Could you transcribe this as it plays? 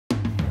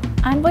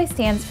Envoy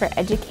stands for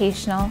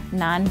Educational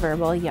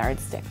Nonverbal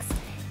Yardsticks,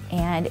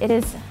 and it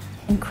is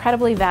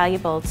incredibly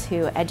valuable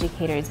to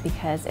educators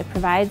because it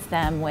provides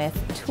them with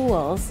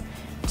tools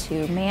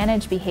to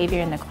manage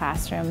behavior in the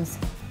classrooms.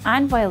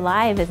 Envoy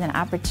Live is an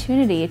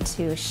opportunity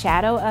to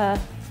shadow a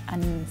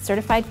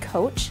certified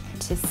coach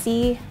to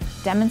see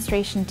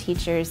demonstration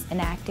teachers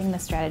enacting the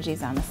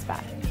strategies on the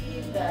spot.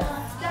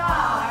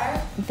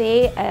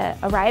 They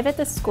arrive at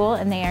the school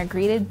and they are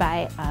greeted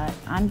by an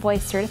Envoy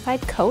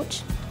certified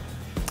coach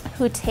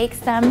who takes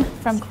them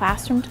from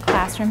classroom to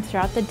classroom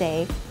throughout the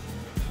day.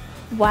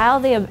 While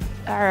they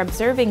are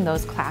observing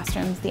those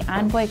classrooms, the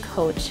Envoy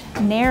coach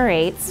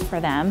narrates for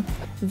them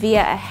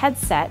via a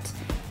headset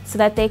so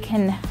that they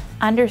can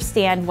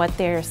understand what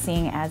they're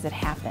seeing as it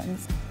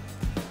happens.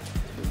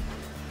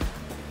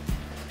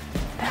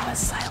 That was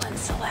silent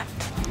select.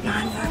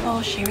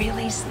 Nonverbal, she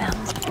released them.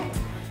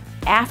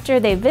 After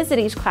they visit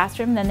each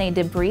classroom, then they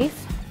debrief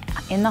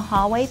in the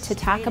hallway to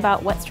talk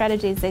about what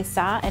strategies they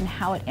saw and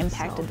how it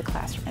impacted the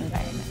classroom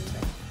environment.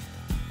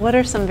 What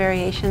are some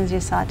variations you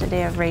saw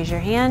today of raise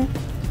your hand?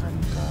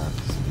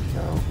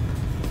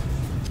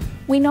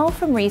 We know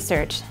from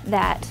research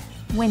that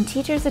when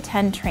teachers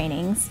attend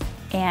trainings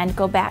and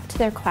go back to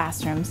their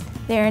classrooms,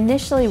 they're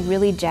initially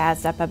really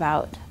jazzed up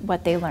about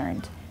what they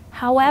learned.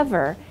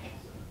 However,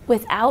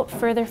 without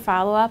further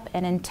follow-up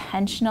and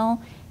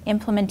intentional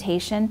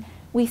implementation,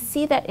 we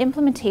see that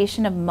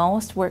implementation of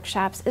most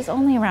workshops is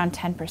only around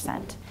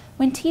 10%.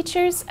 When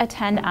teachers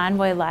attend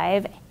Envoy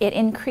Live, it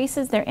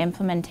increases their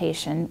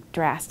implementation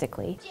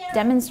drastically.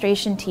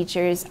 Demonstration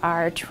teachers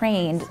are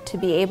trained to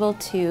be able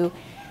to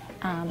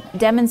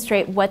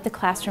demonstrate what the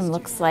classroom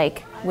looks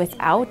like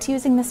without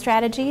using the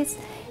strategies,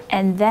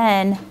 and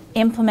then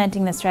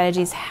implementing the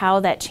strategies, how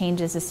that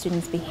changes the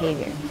student's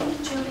behavior.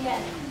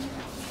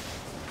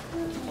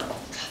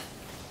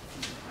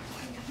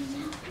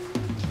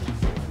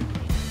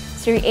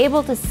 So you're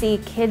able to see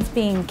kids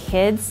being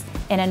kids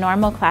in a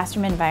normal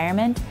classroom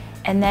environment,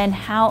 and then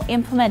how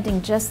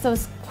implementing just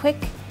those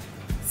quick,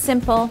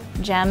 simple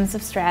gems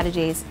of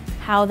strategies,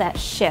 how that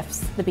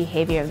shifts the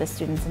behavior of the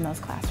students in those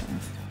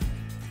classrooms.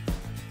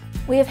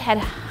 We have had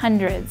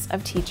hundreds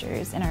of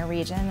teachers in our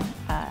region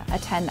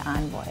attend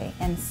Envoy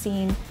and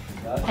seen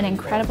an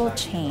incredible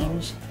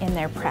change in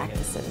their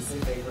practices.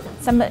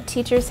 Some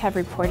teachers have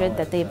reported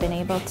that they've been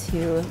able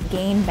to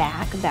gain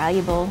back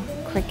valuable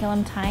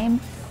curriculum time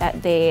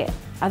that they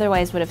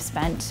otherwise would have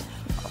spent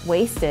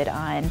wasted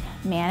on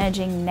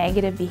managing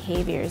negative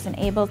behaviors, and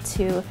able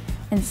to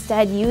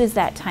instead use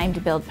that time to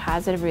build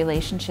positive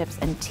relationships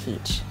and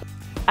teach.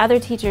 Other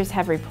teachers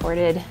have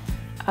reported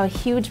a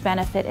huge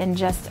benefit in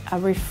just a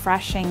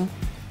refreshing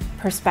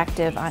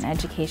perspective on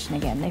education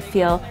again. They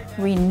feel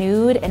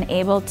renewed and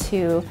able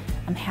to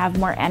have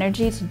more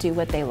energy to do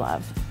what they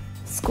love.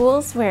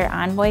 Schools where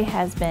Envoy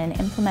has been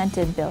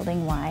implemented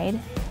building-wide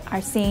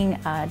are seeing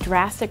a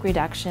drastic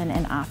reduction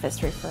in office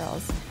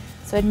referrals.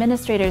 So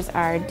administrators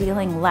are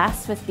dealing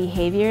less with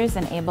behaviors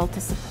and able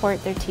to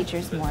support their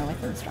teachers more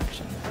with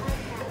instruction.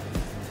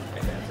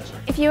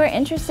 If you are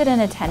interested in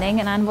attending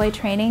an Envoy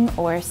training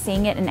or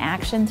seeing it in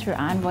action through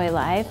Envoy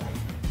Live,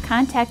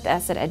 contact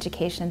us at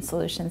Education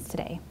Solutions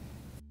today.